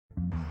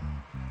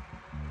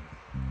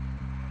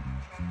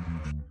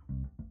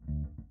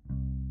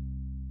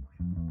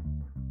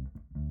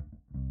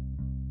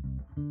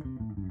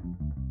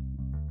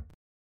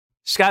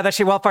Scott, that's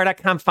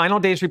wellfire.com. Final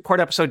Days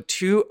Report, episode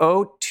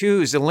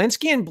 202.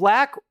 Zelenskyy and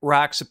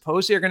BlackRock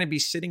supposedly are going to be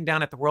sitting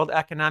down at the World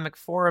Economic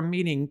Forum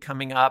meeting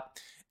coming up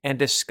and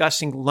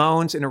discussing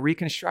loans and a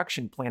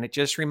reconstruction plan. It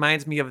just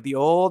reminds me of the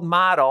old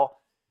model: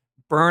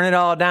 burn it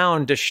all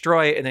down,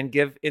 destroy it, and then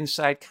give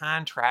inside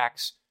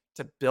contracts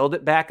to build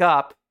it back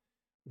up.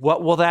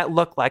 What will that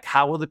look like?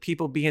 How will the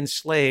people be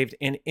enslaved?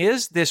 And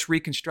is this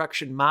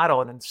reconstruction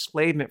model an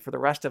enslavement for the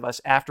rest of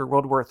us after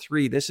World War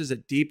III? This is a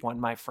deep one,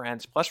 my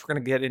friends. Plus, we're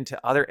going to get into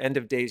other end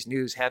of days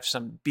news, have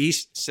some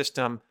beast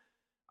system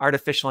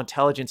artificial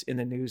intelligence in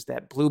the news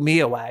that blew me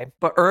away.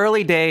 But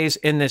early days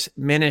in this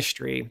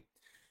ministry,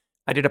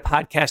 I did a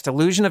podcast,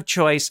 Illusion of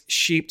Choice,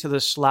 Sheep to the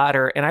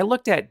Slaughter, and I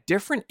looked at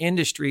different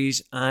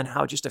industries on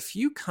how just a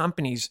few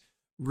companies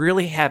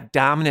really have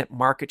dominant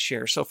market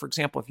share. So, for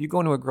example, if you go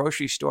into a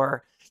grocery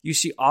store, you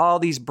see all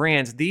these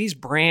brands. These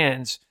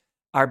brands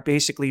are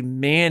basically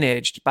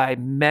managed by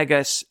mega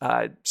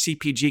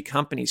CPG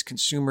companies,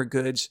 consumer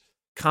goods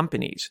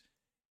companies.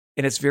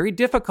 And it's very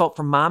difficult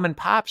for mom and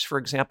pops, for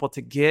example,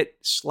 to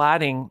get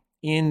slotting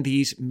in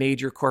these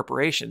major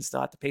corporations.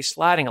 They'll have to pay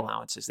slotting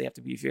allowances. They have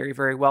to be very,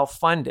 very well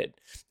funded.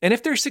 And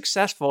if they're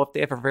successful, if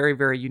they have a very,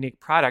 very unique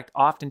product,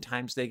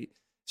 oftentimes they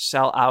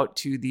sell out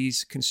to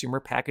these consumer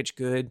packaged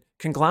good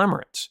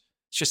conglomerates.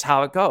 It's just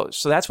how it goes.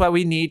 So that's why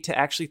we need to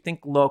actually think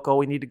local.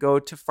 We need to go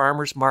to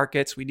farmers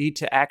markets. We need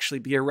to actually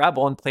be a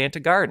rebel and plant a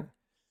garden.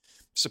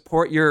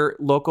 Support your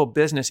local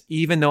business,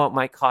 even though it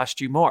might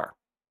cost you more.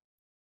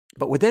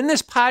 But within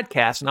this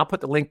podcast, and I'll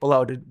put the link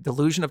below to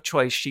Delusion of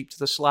Choice, Sheep to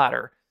the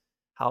Slaughter,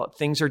 how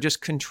things are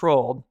just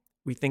controlled.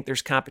 We think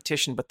there's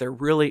competition, but there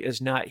really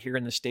is not here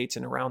in the States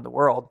and around the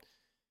world.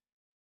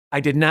 I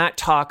did not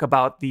talk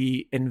about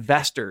the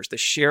investors, the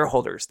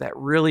shareholders that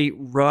really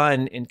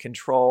run and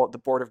control the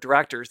board of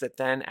directors that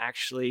then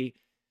actually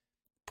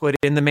put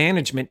in the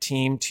management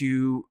team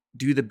to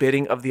do the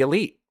bidding of the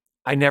elite.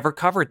 I never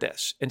covered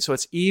this. And so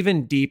it's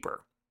even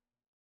deeper.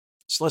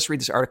 So let's read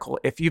this article.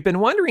 If you've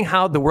been wondering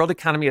how the world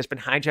economy has been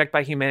hijacked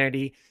by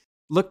humanity,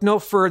 look no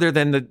further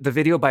than the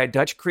video by a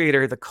Dutch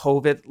creator, The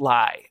COVID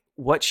Lie.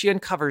 What she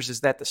uncovers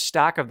is that the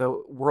stock of the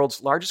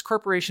world's largest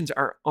corporations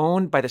are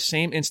owned by the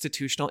same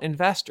institutional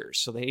investors.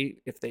 So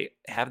if they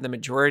have the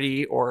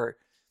majority or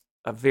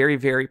a very,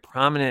 very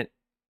prominent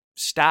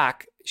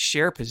stock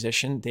share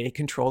position, they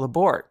control the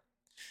board.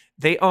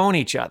 They own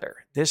each other.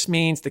 This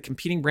means the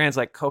competing brands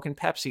like Coke and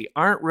Pepsi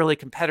aren't really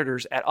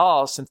competitors at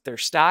all, since their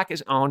stock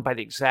is owned by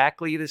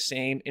exactly the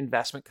same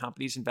investment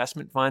companies,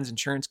 investment funds,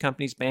 insurance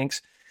companies,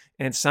 banks,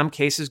 and in some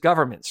cases,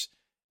 governments.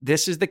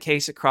 This is the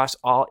case across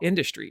all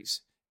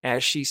industries.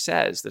 As she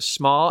says, the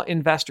small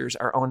investors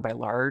are owned by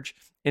large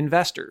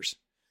investors,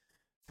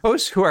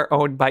 those who are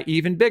owned by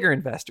even bigger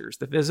investors.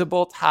 The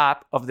visible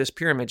top of this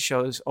pyramid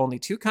shows only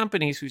two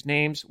companies whose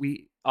names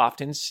we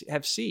often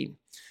have seen.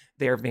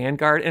 They are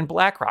Vanguard and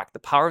BlackRock. The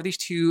power of these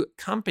two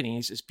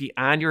companies is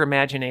beyond your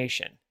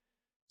imagination.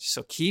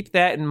 So keep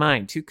that in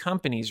mind. Two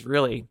companies,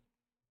 really,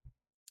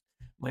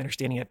 my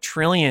understanding, have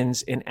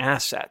trillions in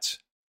assets.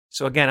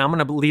 So again, I'm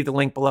going to leave the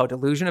link below.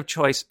 Delusion of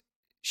Choice,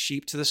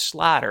 Sheep to the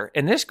Slaughter.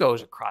 And this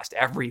goes across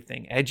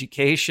everything: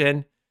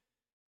 education,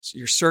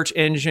 your search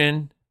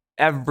engine,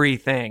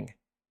 everything.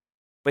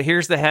 But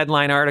here's the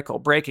headline article.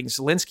 Breaking: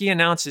 Zelenskyy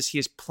announces he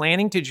is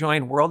planning to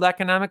join World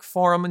Economic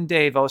Forum in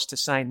Davos to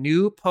sign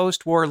new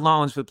post-war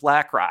loans with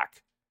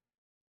BlackRock.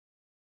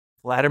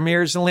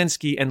 Vladimir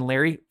Zelenskyy and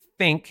Larry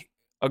Fink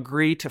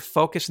agree to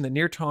focus in the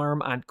near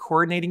term on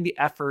coordinating the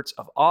efforts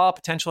of all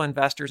potential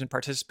investors and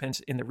participants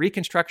in the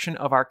reconstruction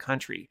of our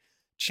country,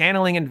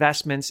 channeling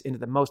investments into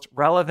the most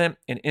relevant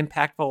and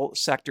impactful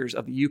sectors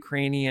of the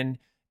Ukrainian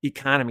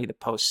economy, the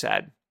Post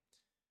said.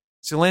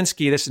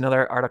 Zelenskyy, this is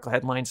another article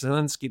headline,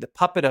 Zelenskyy, the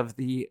puppet of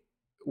the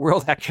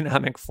World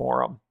Economic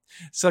Forum.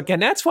 So again,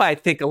 that's why I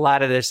think a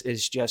lot of this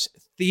is just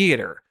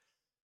theater.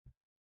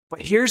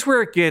 But here's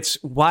where it gets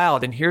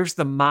wild, and here's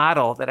the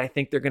model that I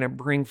think they're going to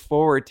bring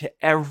forward to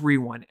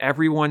everyone.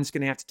 Everyone's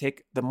going to have to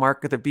take the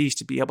mark of the beast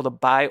to be able to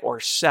buy or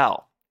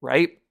sell,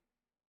 right?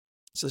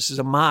 So this is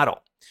a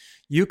model.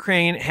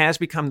 Ukraine has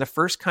become the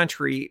first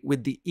country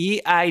with the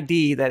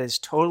EID that is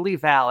totally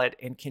valid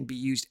and can be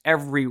used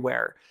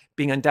everywhere.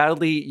 Being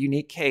undoubtedly a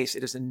unique case,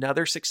 it is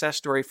another success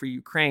story for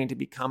Ukraine to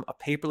become a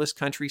paperless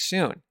country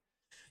soon.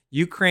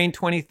 Ukraine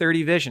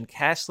 2030 vision,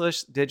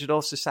 cashless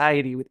digital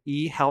society with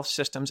e-health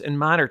systems and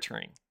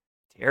monitoring.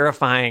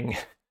 Terrifying.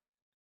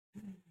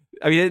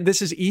 I mean,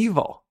 this is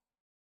evil.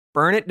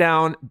 Burn it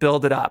down,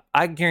 build it up.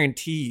 I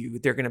guarantee you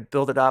they're going to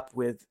build it up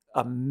with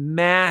a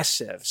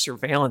massive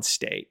surveillance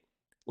state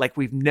like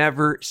we've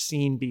never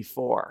seen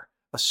before.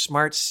 A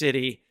smart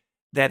city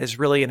that is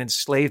really an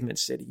enslavement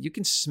city. You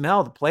can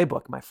smell the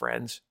playbook, my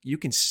friends. You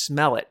can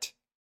smell it.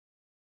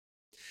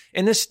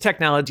 And this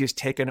technology is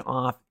taken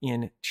off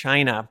in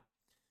China.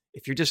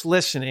 If you're just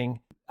listening,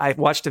 I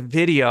watched a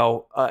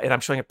video and I'm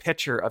showing a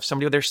picture of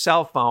somebody with their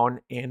cell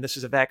phone, and this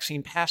is a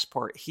vaccine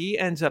passport. He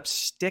ends up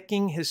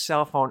sticking his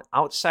cell phone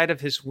outside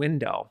of his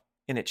window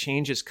and it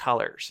changes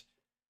colors.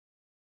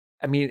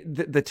 I mean,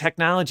 the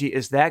technology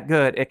is that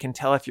good. It can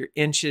tell if you're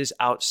inches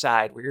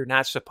outside where you're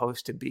not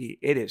supposed to be.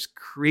 It is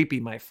creepy,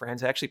 my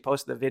friends. I actually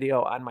posted the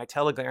video on my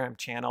Telegram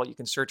channel. You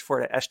can search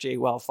for it at SJ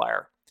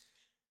Wellfire.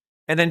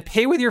 And then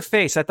pay with your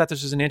face. I thought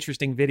this was an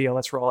interesting video.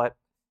 Let's roll it.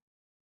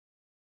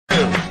 2,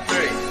 3,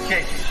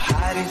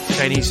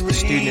 Chinese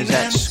student is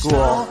at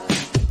school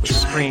with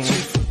screen.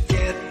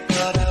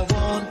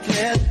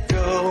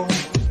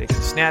 Takes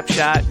a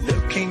snapshot.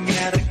 looking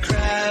at a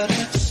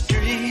crowded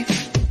street,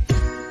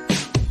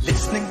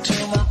 listening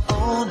to my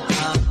own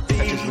heartbeat.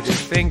 Touches with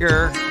his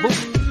finger.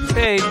 Boop,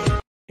 paid.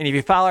 And if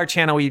you follow our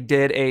channel, we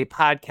did a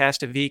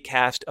podcast, a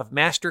Vcast of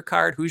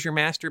MasterCard. Who's your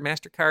master?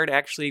 MasterCard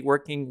actually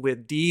working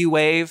with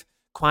D-Wave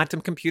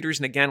quantum computers.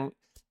 And again,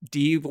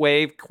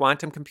 D-Wave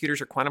quantum computers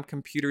or quantum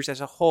computers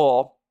as a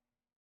whole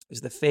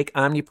is the fake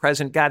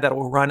omnipresent God that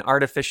will run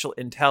artificial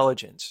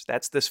intelligence.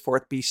 That's this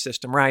fourth beast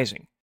system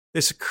rising.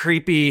 This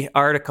creepy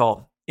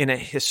article. In a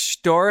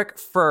historic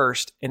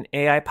first, an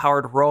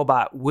AI-powered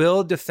robot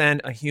will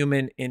defend a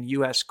human in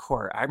U.S.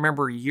 court. I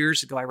remember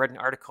years ago, I read an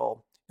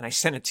article, and I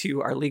sent it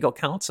to our legal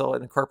counsel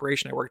in the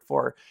corporation I worked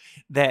for,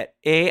 that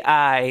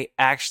AI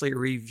actually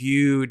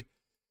reviewed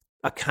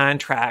a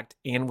contract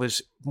and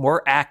was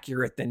more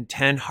accurate than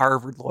 10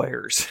 Harvard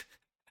lawyers.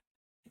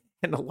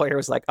 And the lawyer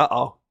was like,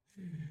 uh-oh,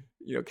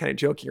 kind of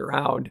joking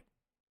around.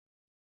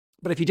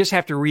 But if you just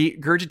have to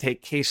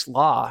regurgitate case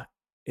law,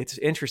 it's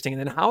interesting. And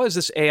then how is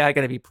this AI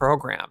going to be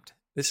programmed?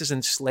 This is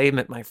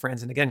enslavement, my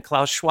friends. And again,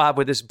 Klaus Schwab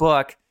with his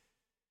book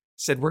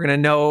said, we're going to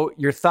know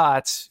your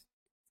thoughts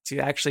to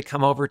actually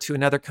come over to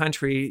another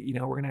country. We're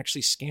going to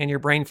actually scan your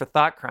brain for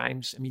thought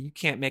crimes. I mean, you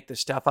can't make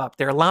this stuff up.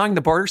 They're allowing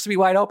the borders to be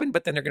wide open,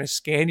 but then they're going to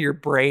scan your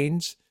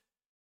brain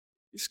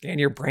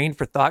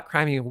for thought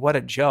crime. I mean, what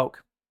a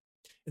joke.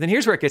 And then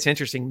here's where it gets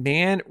interesting.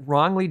 Man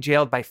wrongly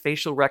jailed by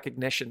facial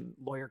recognition,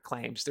 lawyer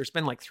claims. There's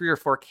been like 3 or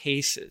 4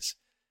 cases.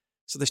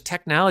 So this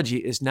technology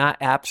is not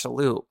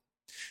absolute.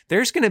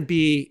 There's going to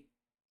be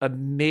a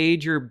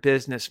major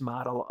business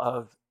model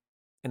of,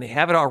 and they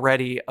have it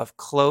already, of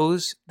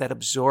clothes that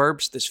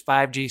absorbs this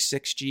 5G,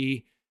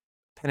 6G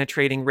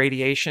penetrating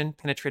radiation,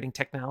 penetrating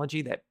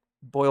technology that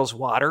boils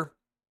water,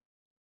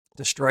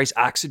 destroys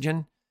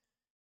oxygen,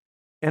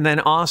 and then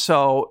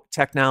also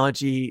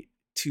technology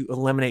to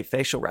eliminate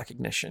facial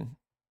recognition.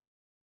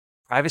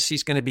 Privacy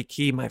is going to be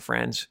key, my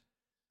friends.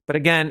 But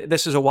again,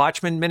 this is a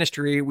Watchman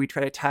ministry. We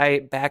try to tie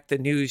back the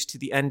news to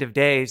the end of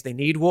days. They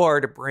need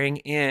war to bring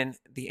in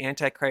the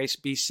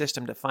Antichrist beast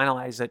system, to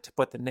finalize it, to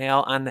put the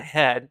nail on the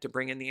head, to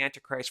bring in the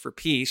Antichrist for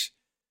peace.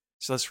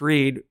 So let's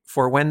read.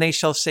 For when they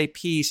shall say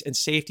peace and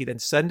safety, then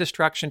sudden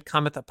destruction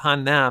cometh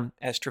upon them,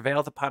 as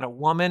travaileth upon a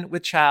woman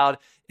with child,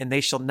 and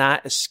they shall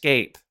not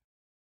escape.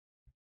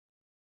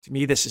 To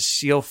me, this is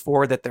seal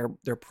 4 that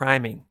they're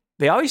priming.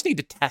 They always need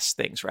to test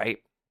things, right?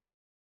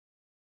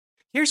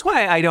 Here's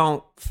why I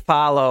don't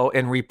follow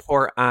and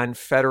report on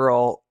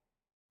federal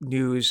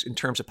news in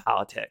terms of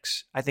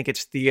politics. I think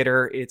it's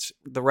theater. It's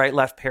the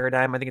right-left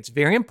paradigm. I think it's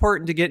very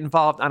important to get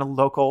involved on a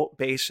local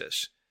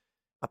basis.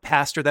 A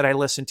pastor that I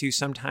listen to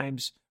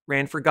sometimes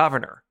ran for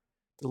governor.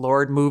 The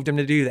Lord moved him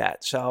to do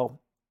that. So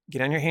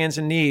get on your hands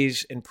and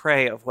knees and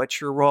pray of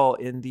what's your role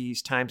in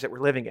these times that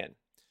we're living in.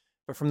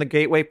 But from the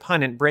Gateway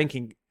Pundit,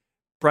 breaking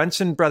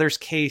Brunson Brothers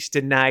case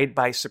denied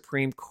by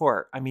Supreme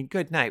Court. I mean,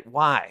 good night.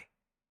 Why?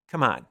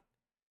 Come on.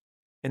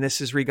 And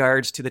this is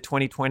regards to the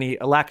 2020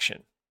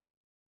 election.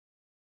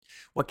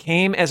 What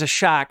came as a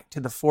shock to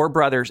the 4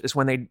 brothers is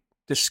when they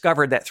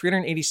discovered that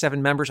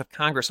 387 members of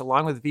Congress,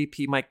 along with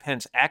VP Mike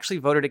Pence, actually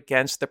voted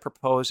against the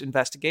proposed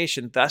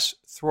investigation, thus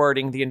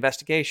thwarting the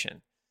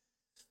investigation.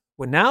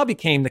 What now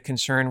became the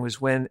concern was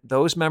when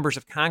those members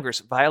of Congress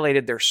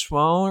violated their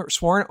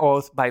sworn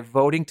oath by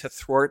voting to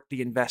thwart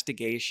the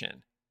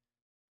investigation.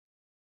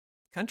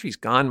 The country's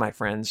gone, my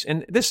friends,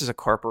 and this is a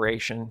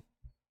corporation.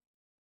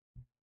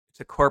 It's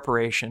a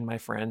corporation, my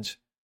friends.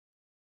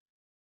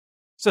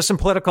 So some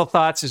political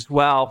thoughts as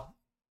well.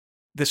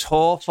 This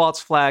whole false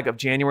flag of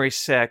January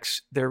 6th,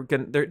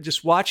 they're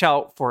just watch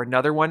out for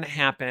another one to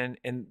happen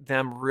and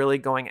them really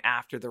going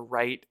after the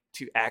right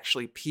to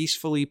actually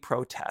peacefully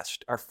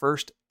protest. Our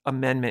First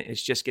Amendment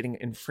is just getting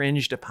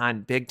infringed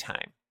upon big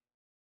time.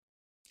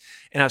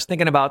 And I was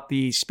thinking about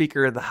the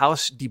Speaker of the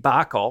House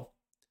debacle.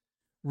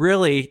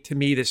 Really, to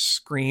me, this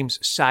screams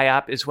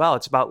PSYOP as well.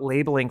 It's about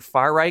labeling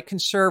far-right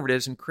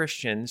conservatives and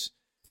Christians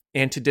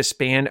and to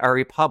disband our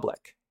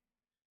republic.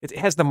 It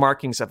has the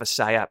markings of a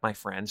PSYOP, my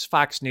friends.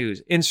 Fox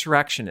News,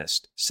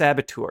 insurrectionists,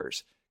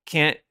 saboteurs,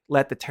 can't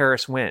let the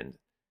terrorists win.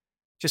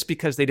 Just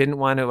because they didn't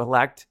want to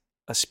elect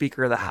a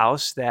Speaker of the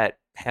House that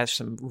has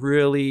some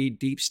really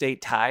deep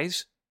state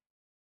ties.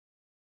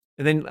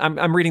 And then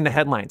I'm reading the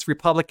headlines.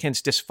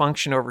 Republicans'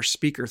 dysfunction over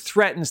Speaker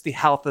threatens the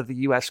health of the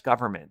U.S.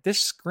 government. This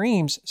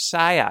screams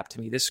PSYOP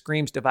to me. This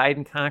screams divide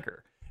and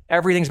conquer.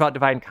 Everything's about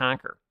divide and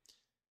conquer.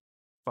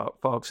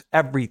 Folks,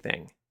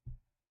 everything.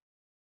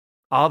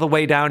 All the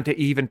way down to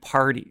even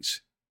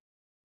parties.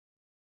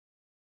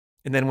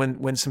 And then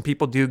when some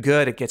people do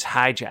good, it gets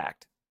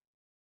hijacked.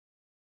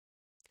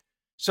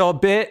 So a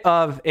bit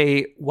of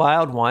a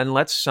wild one.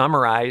 Let's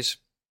summarize.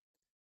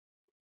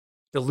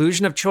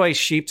 Delusion of choice,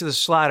 sheep to the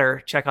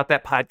slaughter. Check out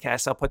that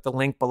podcast. I'll put the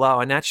link below.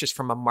 And that's just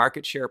from a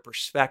market share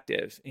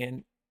perspective.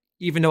 And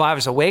even though I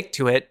was awake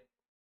to it,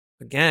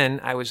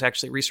 again, I was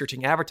actually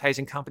researching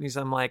advertising companies.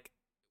 I'm like,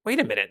 wait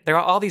a minute. There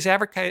are all these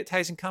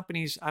advertising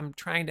companies I'm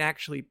trying to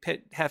actually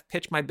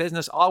pitch my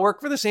business. All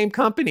work for the same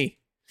company,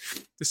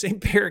 the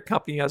same parent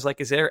company. I was like,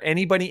 is there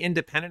anybody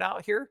independent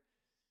out here?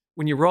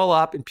 When you roll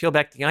up and peel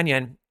back the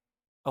onion,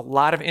 a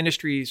lot of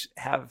industries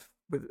have,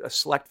 with a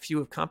select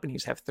few of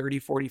companies, have 30,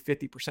 40,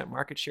 50%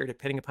 market share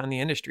depending upon the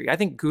industry. I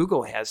think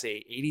Google has a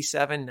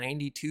 87,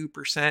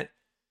 92%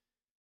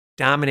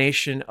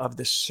 domination of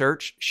the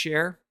search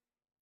share.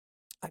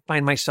 I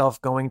find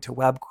myself going to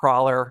web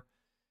crawler.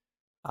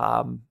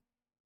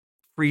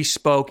 Free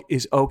Spoke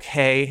is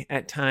okay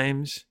at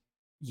times.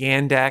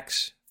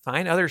 Yandex.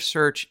 Find other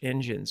search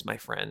engines, my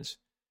friends,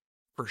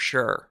 for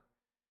sure.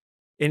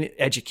 In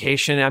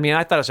education, I mean,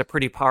 I thought it was a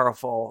pretty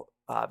powerful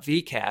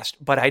VCast,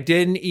 but I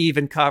didn't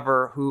even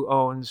cover who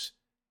owns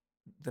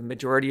the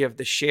majority of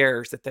the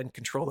shares that then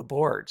control the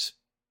boards.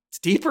 It's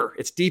deeper.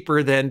 It's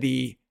deeper than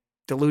the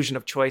delusion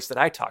of choice that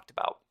I talked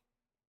about.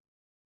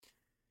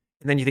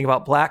 And then you think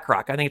about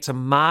BlackRock. I think it's a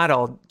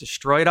model: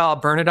 destroy it all,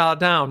 burn it all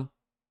down,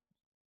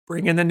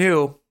 bring in the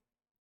new.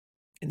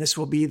 And this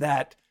will be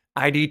that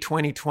ID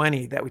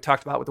 2020 that we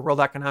talked about with the World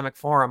Economic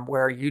Forum,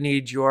 where you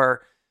need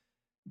your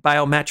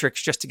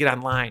biometrics just to get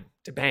online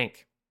to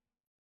bank.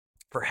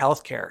 For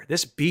healthcare,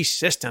 this beast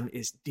system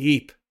is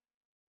deep.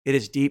 It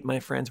is deep,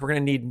 my friends. We're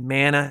going to need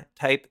manna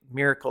type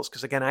miracles.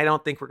 Because again, I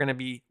don't think we're going to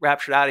be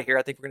raptured out of here.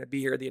 I think we're going to be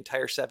here the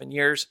entire 7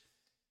 years.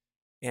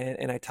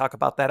 And I talk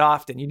about that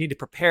often. You need to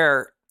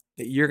prepare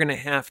that you're going to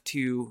have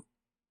to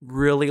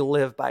really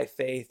live by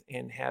faith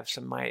and have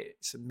some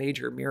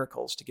major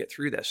miracles to get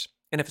through this.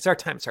 And if it's our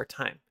time, it's our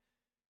time.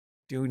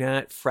 Do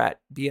not fret.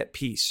 Be at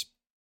peace.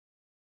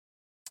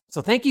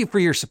 So thank you for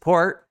your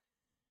support.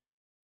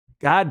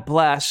 God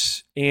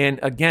bless. And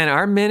again,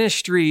 our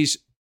ministry's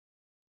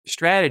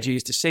strategy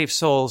is to save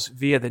souls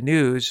via the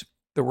news.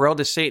 The world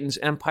is Satan's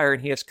empire,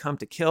 and he has come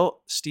to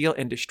kill, steal,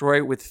 and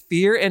destroy with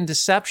fear and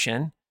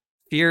deception.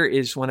 Fear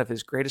is one of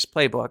his greatest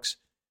playbooks.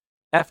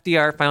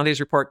 FDR, Final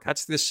Days Report,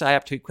 cuts through the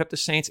psyop to equip the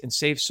saints and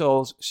save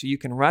souls so you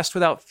can rest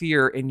without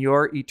fear in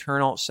your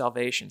eternal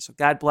salvation. So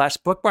God bless.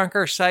 Bookmark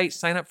our site.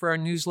 Sign up for our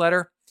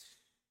newsletter.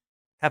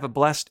 Have a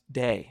blessed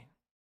day.